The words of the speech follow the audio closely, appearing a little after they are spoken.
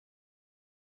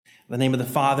In the name of the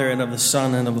Father, and of the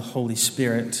Son, and of the Holy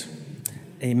Spirit.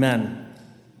 Amen.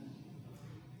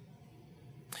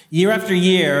 Year after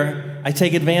year, I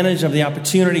take advantage of the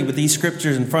opportunity with these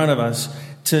scriptures in front of us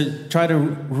to try to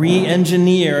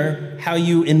re-engineer how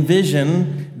you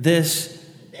envision this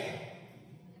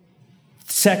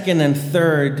second and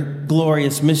third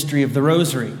glorious mystery of the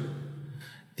Rosary.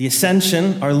 The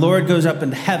Ascension, our Lord goes up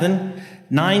into heaven,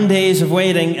 9 days of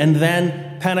waiting, and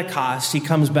then Pentecost, he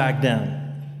comes back down.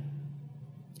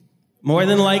 More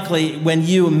than likely, when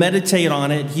you meditate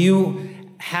on it, you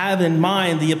have in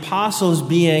mind the apostles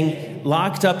being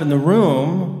locked up in the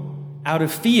room out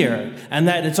of fear, and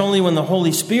that it's only when the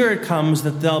Holy Spirit comes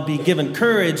that they'll be given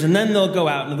courage, and then they'll go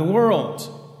out into the world.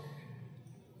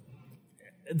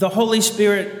 The Holy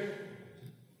Spirit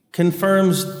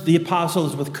confirms the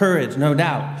apostles with courage, no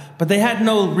doubt, but they had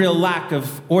no real lack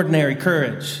of ordinary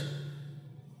courage.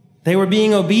 They were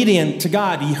being obedient to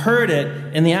God. You heard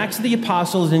it in the Acts of the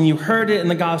Apostles, and you heard it in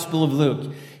the Gospel of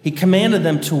Luke. He commanded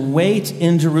them to wait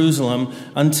in Jerusalem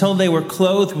until they were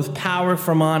clothed with power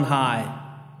from on high.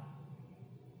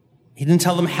 He didn't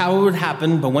tell them how it would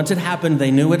happen, but once it happened,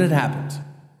 they knew it had happened.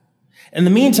 In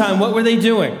the meantime, what were they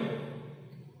doing?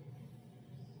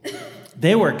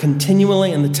 They were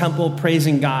continually in the temple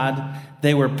praising God.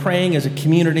 They were praying as a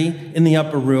community in the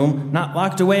upper room, not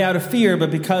locked away out of fear, but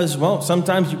because, well,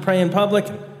 sometimes you pray in public,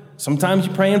 sometimes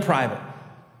you pray in private.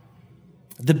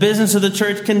 The business of the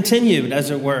church continued,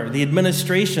 as it were. The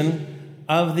administration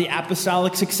of the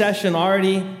apostolic succession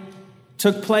already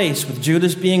took place, with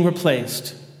Judas being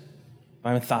replaced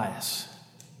by Matthias,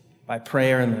 by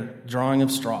prayer and the drawing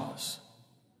of straws.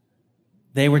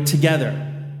 They were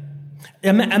together.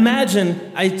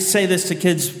 Imagine, I say this to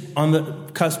kids on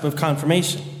the cusp of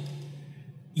confirmation.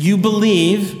 You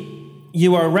believe,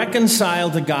 you are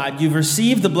reconciled to God, you've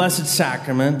received the Blessed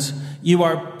Sacrament, you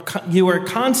are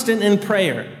constant in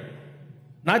prayer,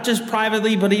 not just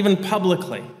privately, but even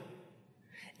publicly.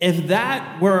 If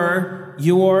that were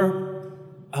your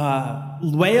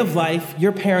way of life,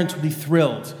 your parents would be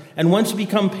thrilled. And once you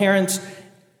become parents,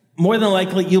 more than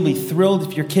likely, you'll be thrilled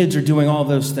if your kids are doing all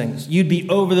those things. You'd be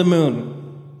over the moon.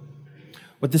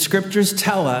 What the scriptures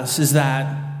tell us is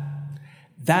that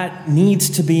needs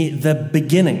to be the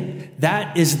beginning.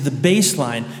 That is the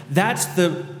baseline. That's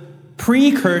the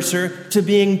precursor to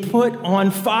being put on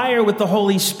fire with the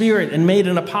Holy Spirit and made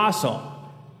an apostle.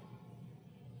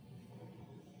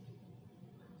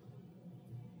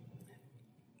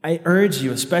 I urge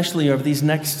you, especially over these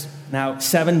next now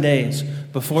 7 days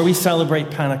before we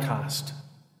celebrate Pentecost,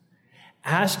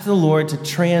 ask the Lord to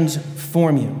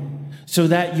transform you so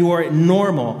that your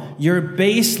normal, your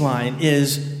baseline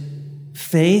is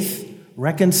faith,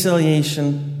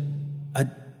 reconciliation,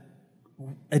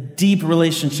 a deep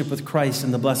relationship with Christ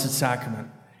in the Blessed Sacrament,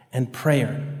 and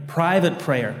prayer,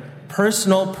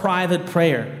 personal private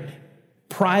prayer,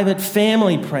 private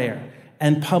family prayer,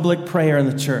 and public prayer in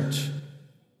the church,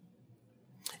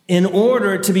 in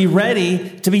order to be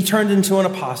ready to be turned into an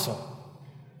apostle,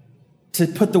 to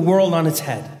put the world on its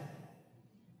head.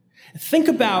 Think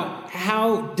about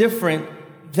how different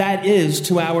that is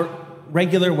to our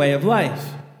regular way of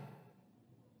life.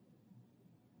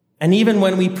 And even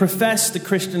when we profess the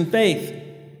Christian faith,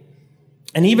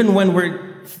 and even when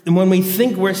we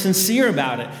think we're sincere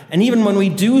about it, and even when we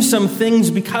do some things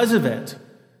because of it,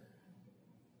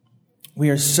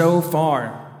 we are so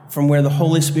far from where the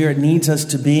Holy Spirit needs us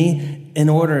to be in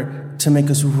order to make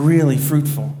us really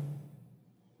fruitful.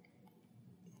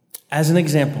 As an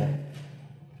example,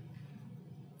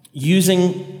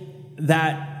 using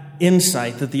that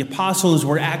insight that the apostles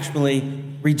were actually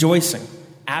rejoicing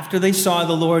after they saw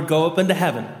the Lord go up into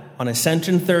heaven on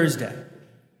Ascension Thursday.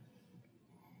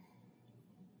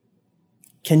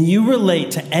 Can you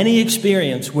relate to any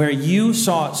experience where you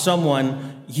saw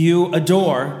someone you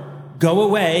adore go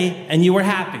away and you were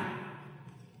happy?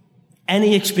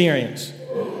 Any experience?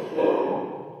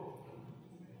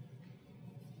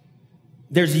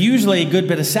 There's usually a good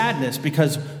bit of sadness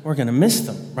because we're going to miss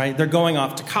them, right? They're going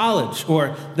off to college,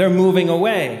 or they're moving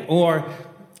away, or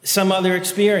some other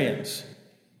experience.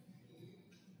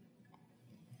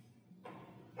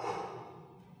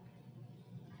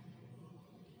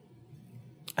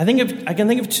 I can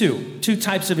think of two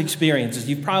types of experiences.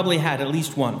 You've probably had at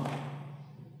least one.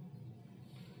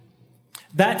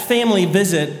 That family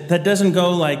visit that doesn't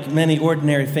go like many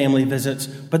ordinary family visits,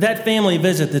 but that family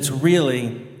visit that's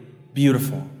really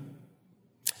beautiful.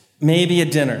 Maybe a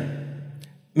dinner,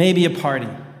 maybe a party.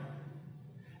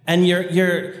 And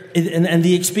and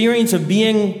the experience of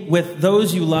being with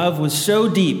those you love was so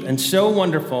deep and so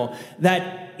wonderful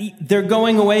that they're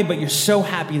going away, but you're so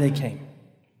happy they came.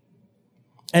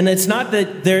 And it's not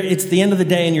that it's the end of the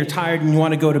day and you're tired and you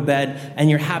want to go to bed and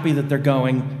you're happy that they're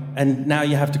going and now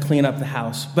you have to clean up the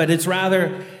house. But it's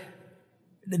rather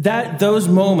that those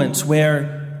moments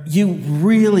where you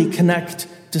really connect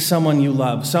to someone you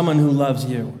love, someone who loves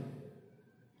you.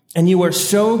 And you are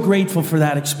so grateful for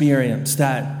that experience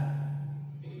that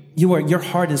your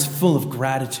heart is full of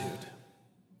gratitude.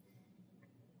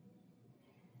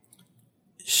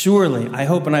 Surely, I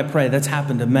hope and I pray that's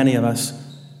happened to many of us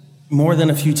more than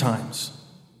a few times,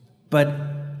 but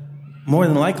more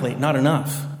than likely, not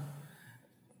enough.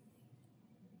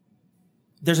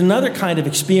 There's another kind of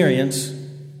experience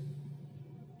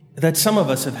that some of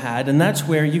us have had, and that's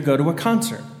where you go to a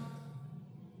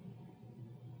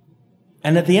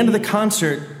and at the end of the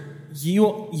concert,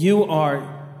 you're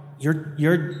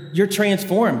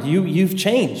transformed. You've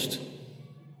changed.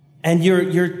 And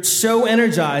you're so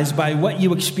energized by what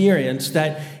you experienced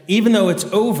that even though it's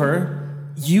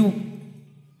over,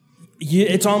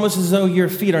 it's almost as though your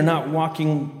feet are not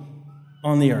walking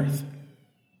on the earth.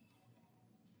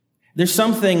 There's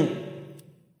something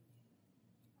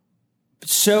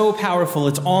so powerful,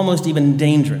 it's almost even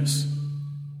dangerous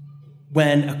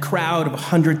when a crowd of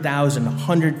 100,000,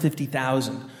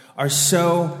 150,000 are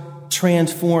so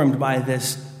transformed by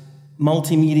this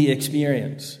multimedia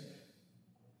experience.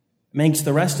 It makes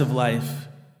the rest of life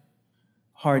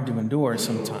hard to endure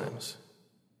sometimes.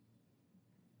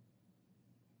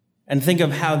 And think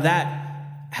of how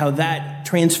that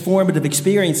transformative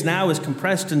experience now is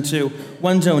compressed into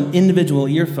one's own individual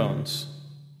earphones.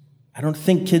 I don't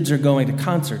think kids are going to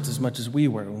concerts as much as we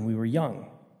were when we were young.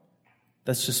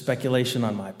 That's just speculation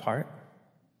on my part.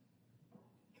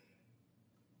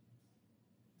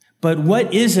 But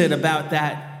what is it about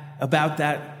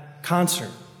that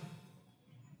concert?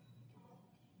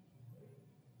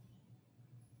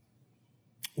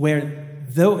 Where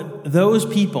those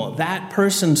people, that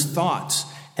person's thoughts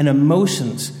and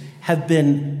emotions have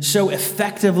been so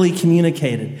effectively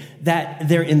communicated that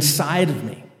they're inside of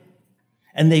me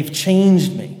and they've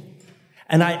changed me.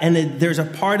 And there's a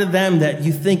part of them that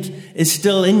you think is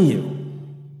still in you.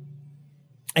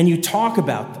 And you talk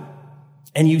about them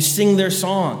and you sing their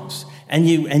songs and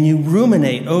you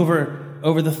ruminate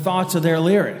over the thoughts of their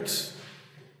lyrics.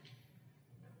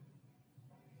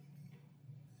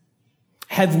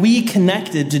 Have we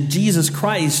connected to Jesus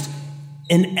Christ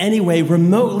in any way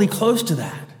remotely close to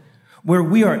that, where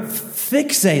we are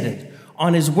fixated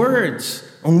on his words,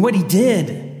 on what he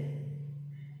did?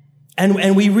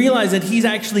 And we realize that he's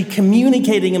actually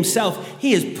communicating himself.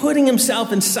 He is putting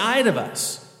himself inside of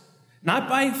us, not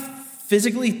by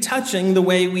physically touching the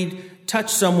way we touch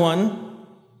someone,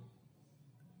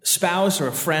 spouse or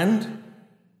a friend,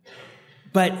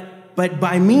 but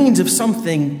by means of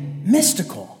something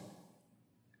mystical.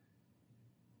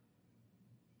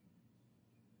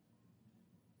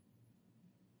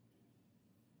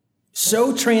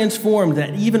 So transformed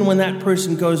that even when that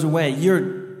person goes away,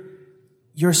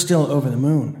 you're still over the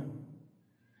moon.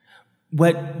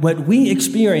 What we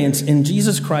experience in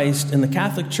Jesus Christ in the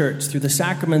Catholic Church through the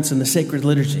sacraments and the sacred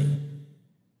liturgy,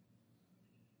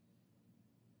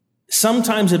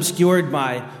 sometimes obscured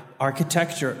by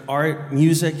architecture, art,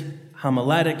 music,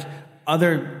 homiletic,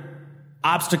 other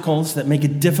obstacles that make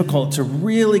it difficult to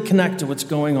really connect to what's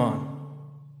going on.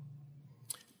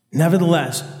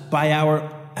 Nevertheless, by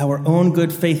our own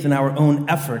good faith and our own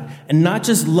effort, and not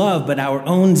just love, but our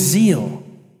own zeal,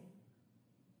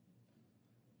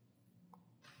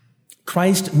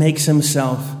 Christ makes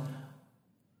himself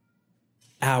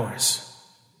ours.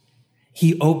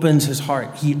 He opens his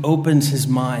heart. He opens his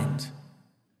mind.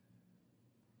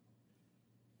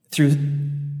 Through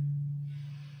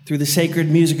the sacred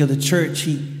music of the church,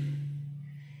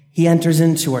 he enters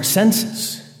into our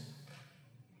senses.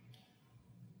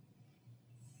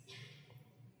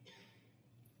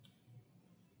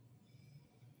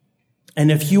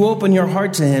 And if you open your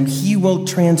heart to him, he will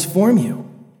transform you.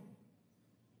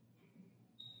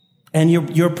 And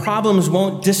your problems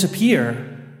won't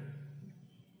disappear,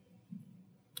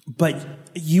 but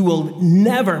you will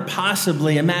never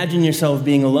possibly imagine yourself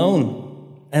being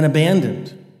alone and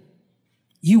abandoned.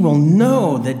 You will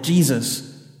know that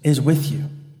Jesus is with you.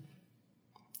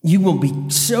 You will be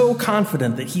so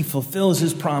confident that he fulfills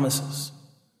his promises.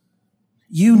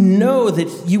 You know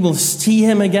that you will see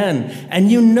him again, and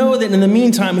you know that in the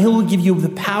meantime, he will give you the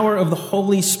power of the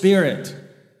Holy Spirit.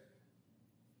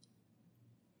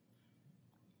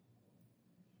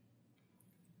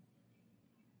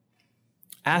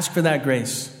 Ask for that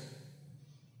grace.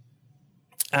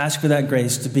 Ask for that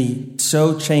grace to be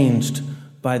so changed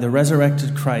by the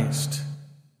resurrected Christ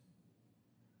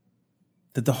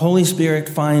that the Holy Spirit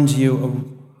finds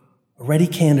you a ready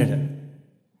candidate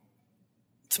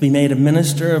to be made a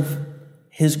minister of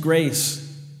his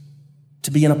grace,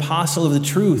 to be an apostle of the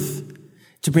truth,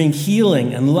 to bring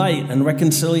healing and light and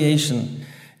reconciliation,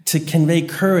 to convey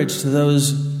courage to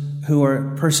those who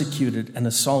are persecuted and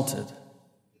assaulted.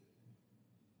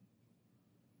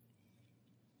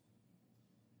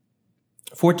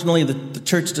 Fortunately, the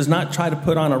church does not try to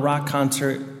put on a rock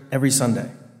concert every Sunday.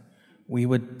 We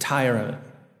would tire of it.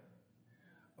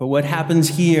 But what happens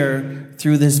here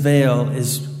through this veil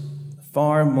is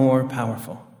far more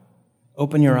powerful.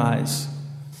 Open your eyes,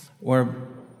 or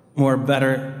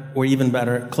even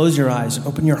better, close your eyes,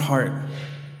 open your heart,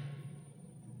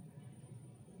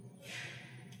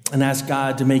 and ask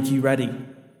God to make you ready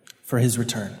for his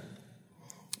return.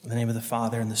 In the name of the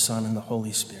Father, and the Son, and the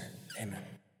Holy Spirit. Amen.